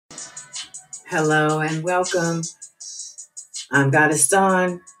Hello and welcome. I'm Goddess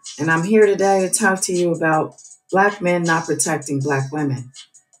Dawn, and I'm here today to talk to you about Black men not protecting Black women.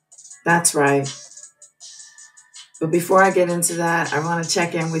 That's right. But before I get into that, I want to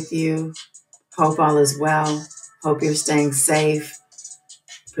check in with you. Hope all is well. Hope you're staying safe,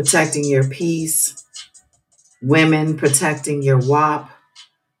 protecting your peace. Women protecting your WAP.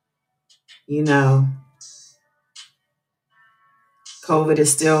 You know, COVID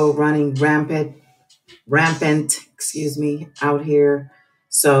is still running rampant, out here.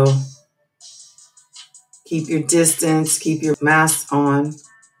 So keep your distance, keep your mask on.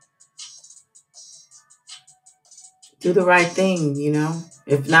 Do the right thing,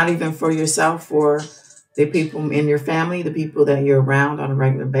 if not even for yourself, for the people in your family, the people that you're around on a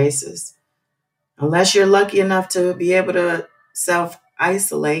regular basis. Unless you're lucky enough to be able to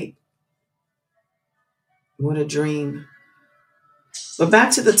self-isolate. What a dream. But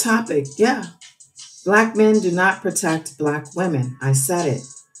back to the topic. Yeah. Black men do not protect Black women. I said it.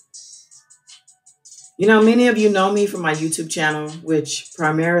 Many of you know me from my YouTube channel, which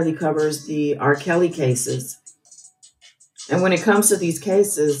primarily covers the R. Kelly cases. And when it comes to these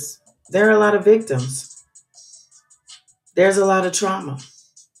cases, there are a lot of victims. There's a lot of trauma.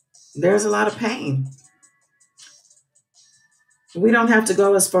 There's a lot of pain. We don't have to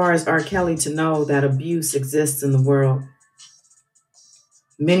go as far as R. Kelly to know that abuse exists in the world.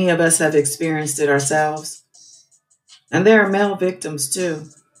 Many of us have experienced it ourselves. And there are male victims too.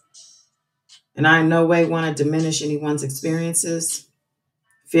 And I in no way want to diminish anyone's experiences,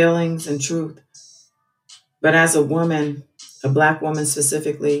 feelings, and truth. But as a woman, a Black woman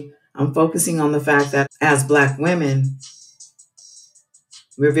specifically, I'm focusing on the fact that as Black women,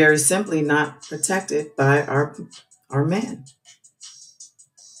 we're very simply not protected by our men.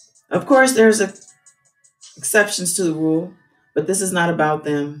 Of course, there's exceptions to the rule, but this is not about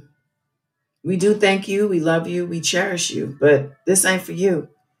them. We do thank you, we love you, we cherish you, but this ain't for you.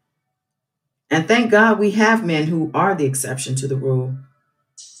 And thank God we have men who are the exception to the rule.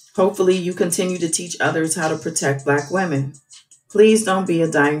 Hopefully you continue to teach others how to protect Black women. Please don't be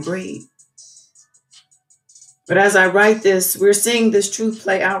a dying breed. But as I write this, we're seeing this truth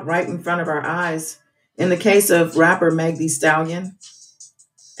play out right in front of our eyes. In the case of rapper Meg Thee Stallion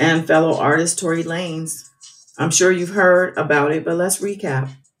and fellow artist Tory Lanez. I'm sure you've heard about it, but let's recap.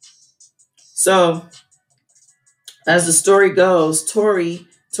 So, as the story goes,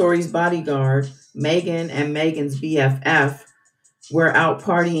 Tory's bodyguard, Megan and Megan's BFF were out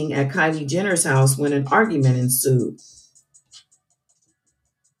partying at Kylie Jenner's house when an argument ensued.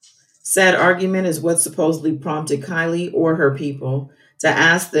 Said argument is what supposedly prompted Kylie or her people to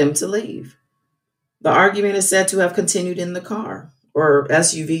ask them to leave. The argument is said to have continued in the car or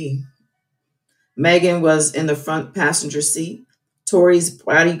SUV. Megan was in the front passenger seat. Tory's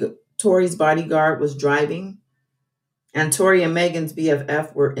bodyguard was driving. And Tory and Megan's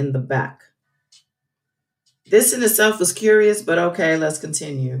BFF were in the back. This in itself was curious, but okay, let's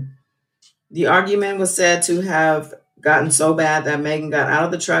continue. The argument was said to have gotten so bad that Megan got out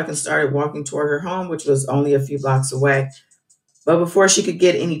of the truck and started walking toward her home, which was only a few blocks away. But before she could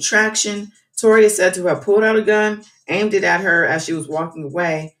get any traction, Tory is said to have pulled out a gun, aimed it at her as she was walking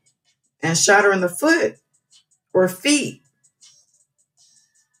away, and shot her in the foot or feet.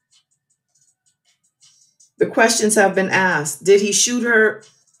 The questions have been asked. Did he shoot her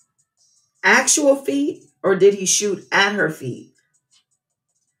actual feet or did he shoot at her feet?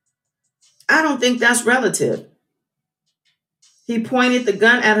 I don't think that's relative. He pointed the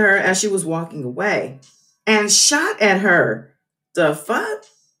gun at her as she was walking away and shot at her. The fuck?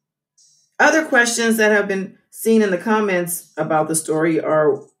 Other questions that have been seen in the comments about the story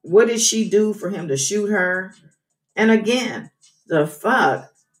are, what did she do for him to shoot her? And again, the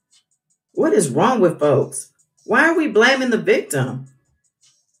fuck? What is wrong with folks? Why are we blaming the victim?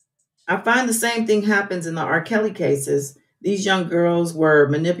 I find the same thing happens in the R. Kelly cases. These young girls were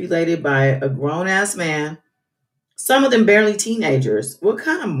manipulated by a grown-ass man, some of them barely teenagers. What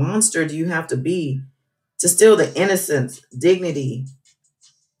kind of monster do you have to be to steal the innocence, dignity,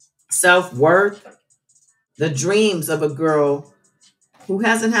 self-worth, the dreams of a girl who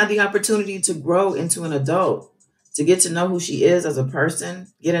hasn't had the opportunity to grow into an adult, to get to know who she is as a person,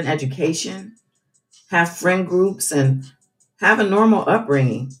 get an education, have friend groups, and have a normal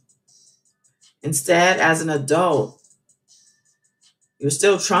upbringing? Instead, as an adult, you're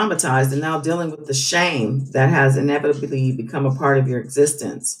still traumatized and now dealing with the shame that has inevitably become a part of your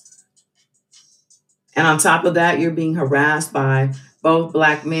existence. And on top of that, you're being harassed by both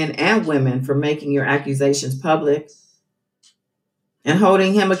Black men and women for making your accusations public and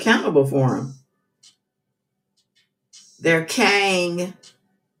holding him accountable for them. They're Kang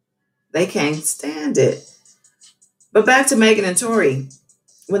They can't stand it. But back to Megan and Tory.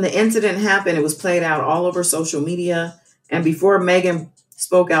 When the incident happened, it was played out all over social media. And before Megan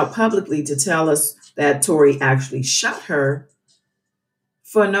spoke out publicly to tell us that Tory actually shot her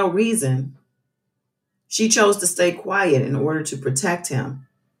for no reason, she chose to stay quiet in order to protect him.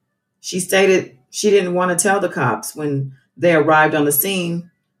 She stated she didn't want to tell the cops when they arrived on the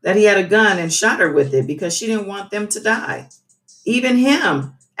scene that he had a gun and shot her with it because she didn't want them to die. Even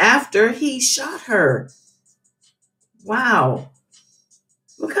him, after he shot her. Wow.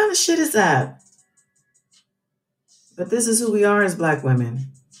 What kind of shit is that? But this is who we are as Black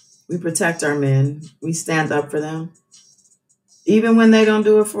women. We protect our men. We stand up for them, even when they don't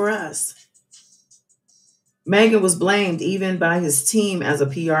do it for us. Megan was blamed even by his team as a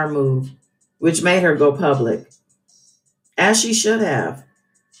PR move, which made her go public, as she should have.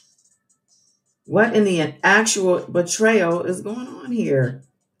 What in the actual betrayal is going on here?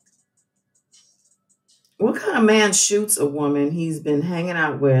 What kind of man shoots a woman he's been hanging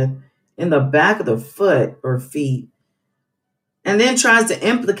out with in the back of the foot or feet and then tries to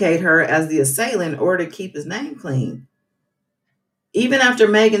implicate her as the assailant in order to keep his name clean? Even after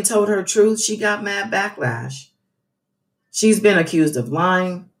Megan told her truth, she got mad backlash. She's been accused of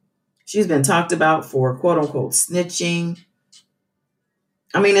lying. She's been talked about for quote unquote snitching.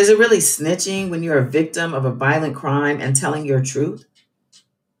 I mean, is it really snitching when you're a victim of a violent crime and telling your truth?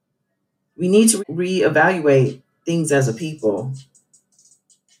 We need to reevaluate things as a people.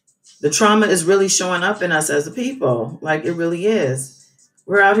 The trauma is really showing up in us as a people, like it really is.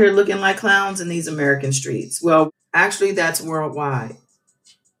 We're out here looking like clowns in these American streets. Well, actually, that's worldwide.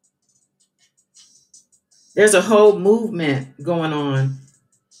 There's a whole movement going on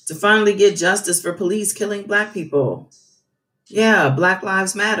to finally get justice for police killing Black people. Yeah, Black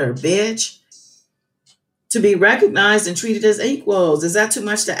Lives Matter, bitch. To be recognized and treated as equals. Is that too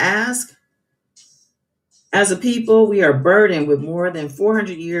much to ask? As a people, we are burdened with more than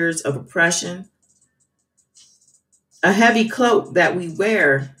 400 years of oppression, a heavy cloak that we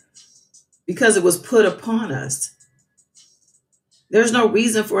wear because it was put upon us. There's no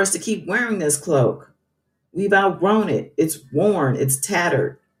reason for us to keep wearing this cloak. We've outgrown it. It's worn. It's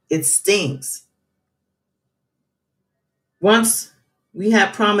tattered. It stinks. Once we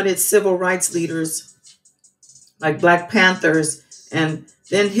had prominent civil rights leaders like Black Panthers and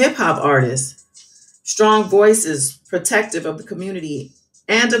then hip hop artists, strong voices protective of the community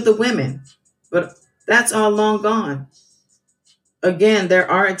and of the women. But that's all long gone. Again, there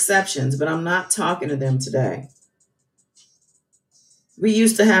are exceptions, but I'm not talking to them today. We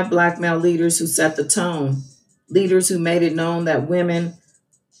used to have Black male leaders who set the tone, leaders who made it known that women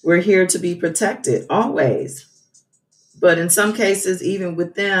were here to be protected, always. But in some cases, even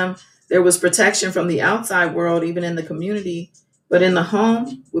with them, there was protection from the outside world, even in the community. But in the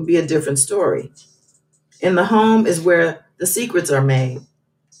home would be a different story. In the home is where the secrets are made.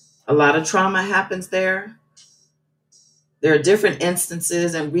 A lot of trauma happens there. There are different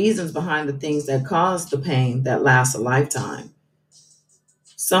instances and reasons behind the things that cause the pain that lasts a lifetime.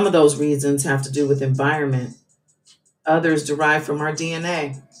 Some of those reasons have to do with environment. Others derive from our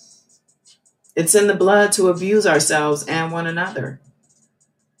DNA. It's in the blood to abuse ourselves and one another.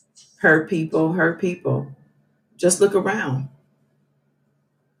 Hurt people hurt people. Just look around.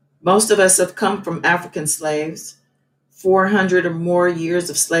 Most of us have come from African slaves, 400 or more years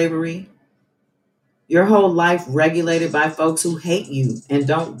of slavery. Your whole life regulated by folks who hate you and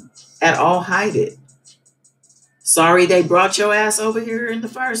don't at all hide it. Sorry they brought your ass over here in the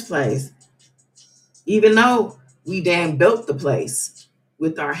first place. Even though we damn built the place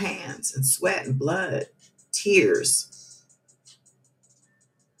with our hands and sweat and blood, tears.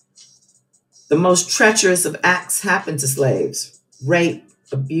 The most treacherous of acts happened to slaves. Rape,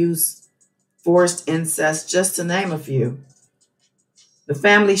 abuse, forced incest, just to name a few. The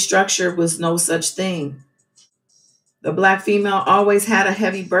family structure was no such thing. The Black female always had a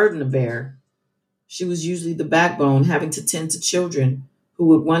heavy burden to bear. She was usually the backbone, having to tend to children who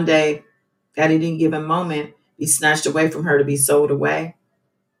would one day, at any given moment, be snatched away from her to be sold away,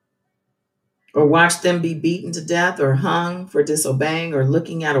 or watch them be beaten to death or hung for disobeying or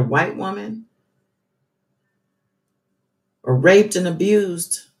looking at a white woman, or raped and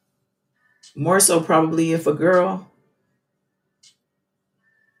abused, more so probably if a girl.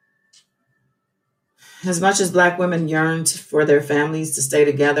 As much as Black women yearned for their families to stay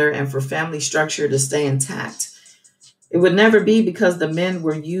together and for family structure to stay intact, it would never be because the men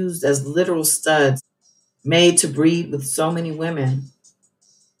were used as literal studs, made to breed with so many women.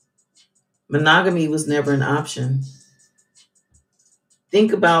 Monogamy was never an option.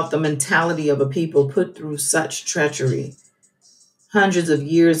 Think about the mentality of a people put through such treachery. hundreds of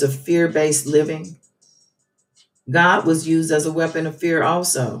years of fear-based living. God was used as a weapon of fear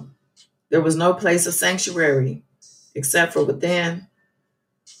also. There was no place of sanctuary except for within.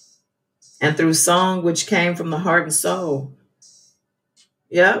 And through song, which came from the heart and soul.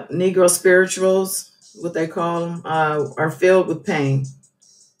 Yep, Negro spirituals, what they call them, are filled with pain.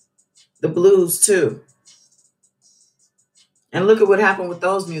 The blues, too. And look at what happened with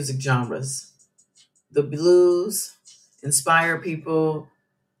those music genres. The blues inspire people,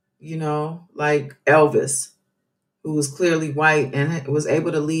 like Elvis, who was clearly white and was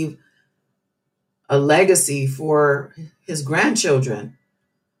able to leave a legacy for his grandchildren.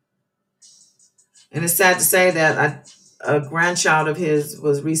 And it's sad to say that a grandchild of his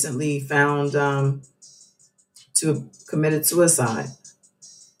was recently found to have committed suicide,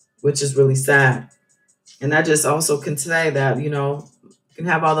 which is really sad. And I just also can say that, you can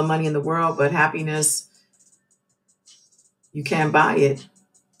have all the money in the world, but happiness, you can't buy it.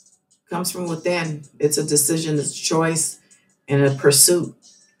 It comes from within. It's a decision, it's a choice, and a pursuit.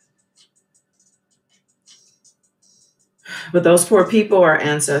 But those poor people are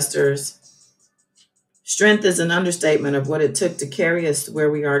ancestors. Strength is an understatement of what it took to carry us to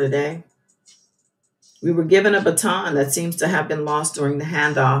where we are today. We were given a baton that seems to have been lost during the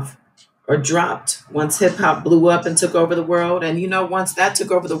handoff or dropped once hip hop blew up and took over the world. And once that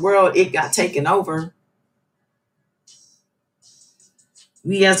took over the world, it got taken over.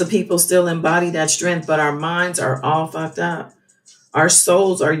 We as a people still embody that strength, but our minds are all fucked up. Our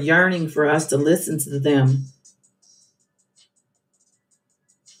souls are yearning for us to listen to them.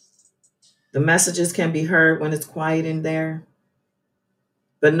 The messages can be heard when it's quiet in there,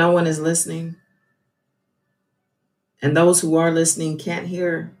 but no one is listening. And those who are listening can't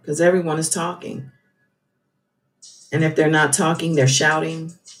hear because everyone is talking. And if they're not talking, they're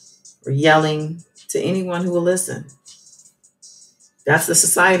shouting or yelling to anyone who will listen. That's the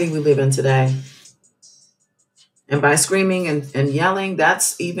society we live in today. And by screaming and yelling,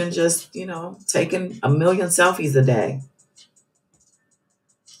 that's even just, taking 1 million selfies a day.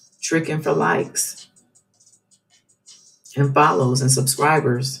 Tricking for likes and follows and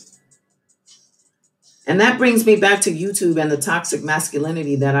subscribers. And that brings me back to YouTube and the toxic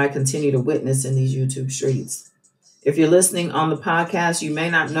masculinity that I continue to witness in these YouTube streets. If you're listening on the podcast, you may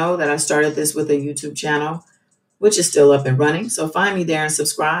not know that I started this with a YouTube channel, which is still up and running. So find me there and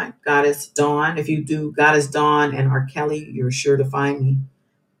subscribe. Goddess Dawn. If you do Goddess Dawn and R. Kelly, you're sure to find me.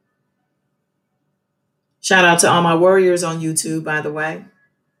 Shout out to all my warriors on YouTube, by the way.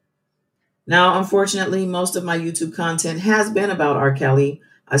 Now, unfortunately, most of my YouTube content has been about R. Kelly.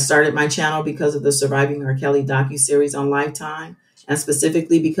 I started my channel because of the Surviving R. Kelly docuseries on Lifetime, and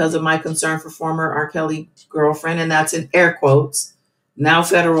specifically because of my concern for former R. Kelly girlfriend, and that's in air quotes, now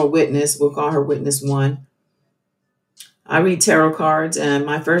federal witness. We'll call her Witness 1. I read tarot cards, and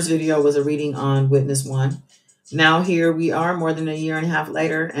my first video was a reading on Witness 1. Now here we are more than a year and a half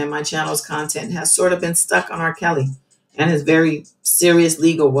later, and my channel's content has sort of been stuck on R. Kelly and his very serious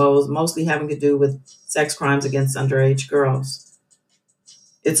legal woes, mostly having to do with sex crimes against underage girls.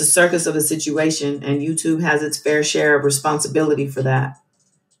 It's a circus of a situation, and YouTube has its fair share of responsibility for that.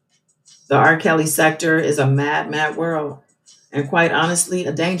 The R. Kelly sector is a mad, mad world, and quite honestly,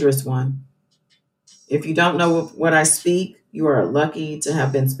 a dangerous one. If you don't know what I speak, you are lucky to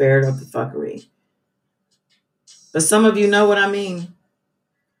have been spared of the fuckery. But some of you know what I mean.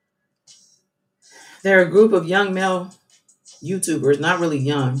 There are a group of young male YouTubers, not really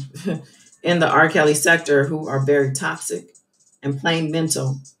young, in the R. Kelly sector who are very toxic and plain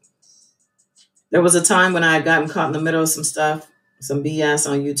mental. There was a time when I had gotten caught in the middle of some stuff, some BS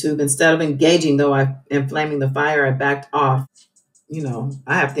on YouTube. Instead of engaging, though, and flaming the fire, I backed off.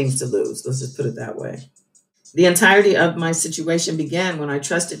 I have things to lose. Let's just put it that way. The entirety of my situation began when I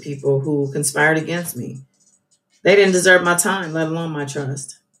trusted people who conspired against me. They didn't deserve my time, let alone my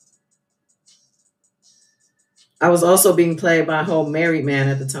trust. I was also being played by a whole married man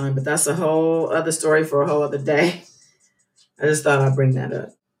at the time, but that's a whole other story for a whole other day. I just thought I'd bring that up.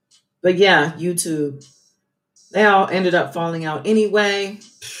 But yeah, YouTube, they all ended up falling out anyway.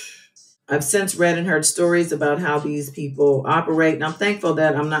 I've since read and heard stories about how these people operate, and I'm thankful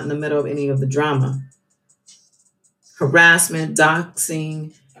that I'm not in the middle of any of the drama. Harassment,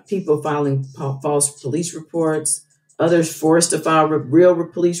 doxing, people filing false police reports, others forced to file real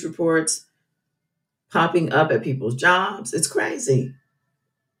police reports, popping up at people's jobs. It's crazy.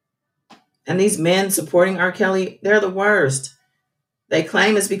 And these men supporting R. Kelly, they're the worst. They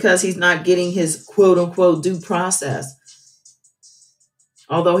claim it's because he's not getting his quote unquote due process.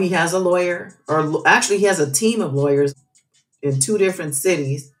 Although he has a lawyer, or actually he has a team of lawyers in 2 different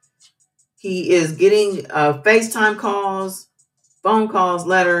cities. He is getting FaceTime calls phone calls,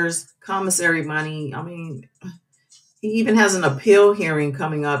 letters, commissary money. I mean, he even has an appeal hearing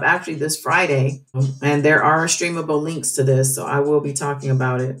coming up actually this Friday. And there are streamable links to this, so I will be talking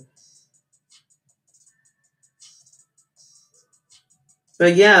about it.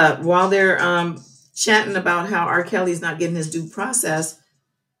 But yeah, while they're chatting about how R. Kelly's not getting his due process,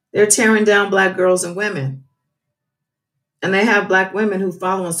 they're tearing down Black girls and women. And they have Black women who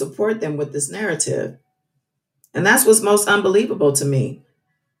follow and support them with this narrative. And that's what's most unbelievable to me.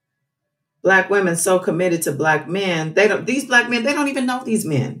 Black women so committed to Black men. These Black men, they don't even know these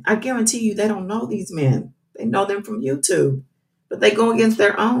men. I guarantee you they don't know these men. They know them from YouTube. But they go against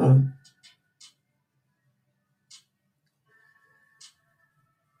their own.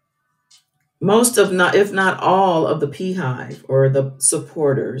 Most of not, if not all of the Beehive or the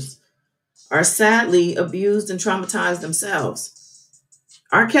supporters are sadly abused and traumatized themselves.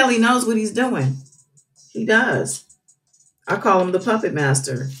 R. Kelly knows what he's doing. He does. I call him the puppet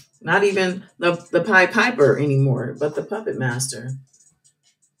master. Not even the Pied Piper anymore, but the puppet master.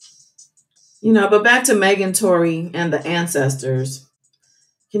 But back to Megan Tory and the ancestors.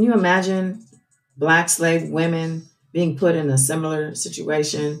 Can you imagine Black slave women being put in a similar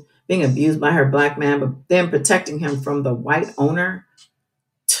situation, being abused by her Black man, but then protecting him from the white owner?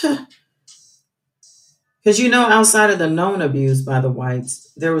 Because outside of the known abuse by the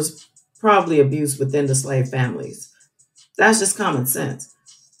whites, there was probably abuse within the slave families. That's just common sense.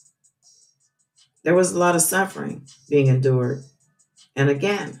 There was a lot of suffering being endured. And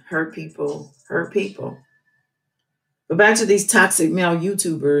again, hurt people hurt people. But back to these toxic male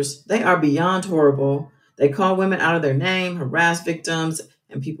YouTubers, they are beyond horrible. They call women out of their name, harass victims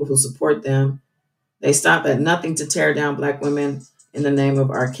and people who support them. They stop at nothing to tear down Black women in the name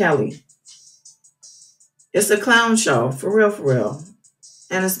of R. Kelly. It's a clown show, for real.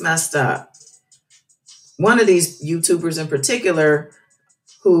 And it's messed up. One of these YouTubers in particular,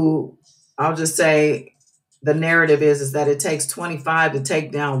 who I'll just say the narrative is that it takes 25 to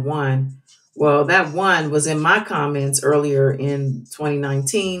take down one. Well, that one was in my comments earlier in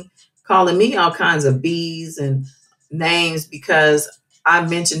 2019, calling me all kinds of B's and names because I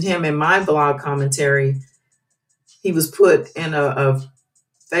mentioned him in my blog commentary. He was put in a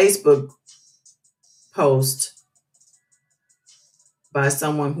Facebook post by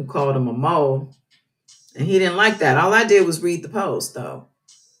someone who called him a mole. And he didn't like that. All I did was read the post, though.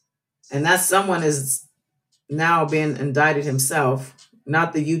 And that someone is now being indicted himself,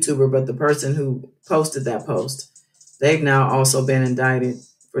 not the YouTuber, but the person who posted that post. They've now also been indicted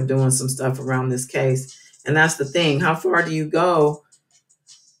for doing some stuff around this case. And that's the thing. How far do you go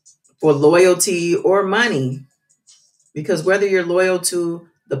for loyalty or money? Because whether you're loyal to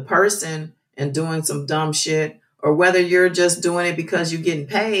the person and doing some dumb shit, or whether you're just doing it because you're getting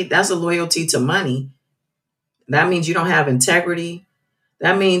paid, that's a loyalty to money. That means you don't have integrity.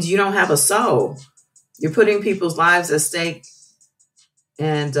 That means you don't have a soul. You're putting people's lives at stake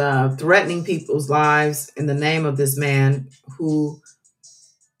and threatening people's lives in the name of this man who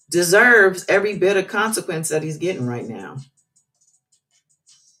deserves every bit of consequence that he's getting right now.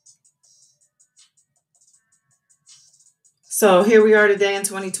 So here we are today in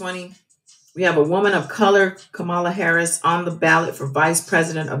 2020. We have a woman of color, Kamala Harris, on the ballot for Vice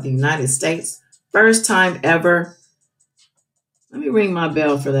President of the United States. First time ever. Let me ring my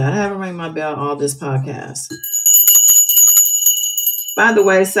bell for that. I haven't rang my bell all this podcast. By the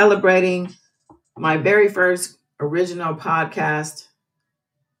way, celebrating my very first original podcast.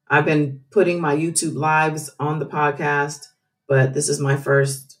 I've been putting my YouTube lives on the podcast, but this is my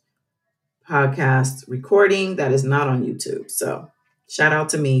first podcast recording that is not on YouTube. So shout out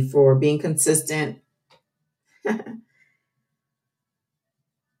to me for being consistent. But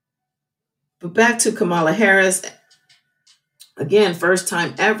back to Kamala Harris. Again, first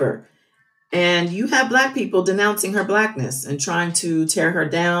time ever. And you have Black people denouncing her Blackness and trying to tear her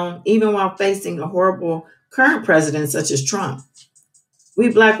down, even while facing a horrible current president such as Trump. We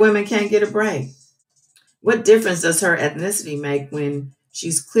Black women can't get a break. What difference does her ethnicity make when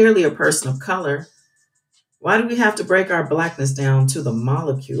she's clearly a person of color? Why do we have to break our Blackness down to the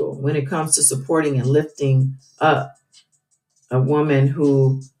molecule when it comes to supporting and lifting up a woman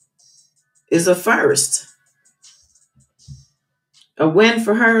who is a first? A win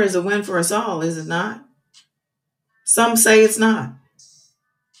for her is a win for us all, is it not? Some say it's not.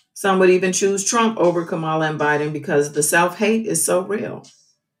 Some would even choose Trump over Kamala and Biden because the self-hate is so real.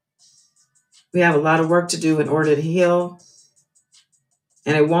 We have a lot of work to do in order to heal,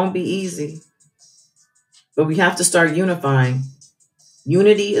 and it won't be easy. But we have to start unifying.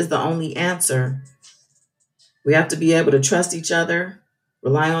 Unity is the only answer. We have to be able to trust each other,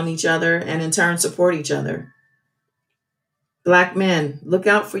 rely on each other, and in turn support each other. Black men, look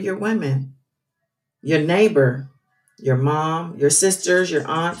out for your women, your neighbor, your mom, your sisters, your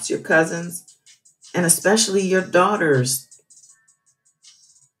aunts, your cousins, and especially your daughters.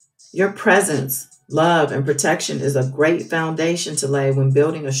 Your presence, love, and protection is a great foundation to lay when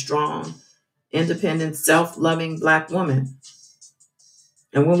building a strong, independent, self loving Black woman.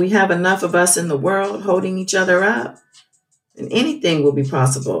 And when we have enough of us in the world holding each other up, then anything will be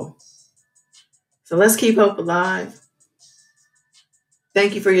possible. So let's keep hope alive.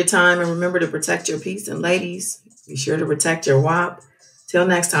 Thank you for your time, and remember to protect your peace. And ladies, be sure to protect your WAP. Till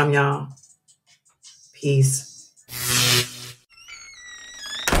next time, y'all. Peace.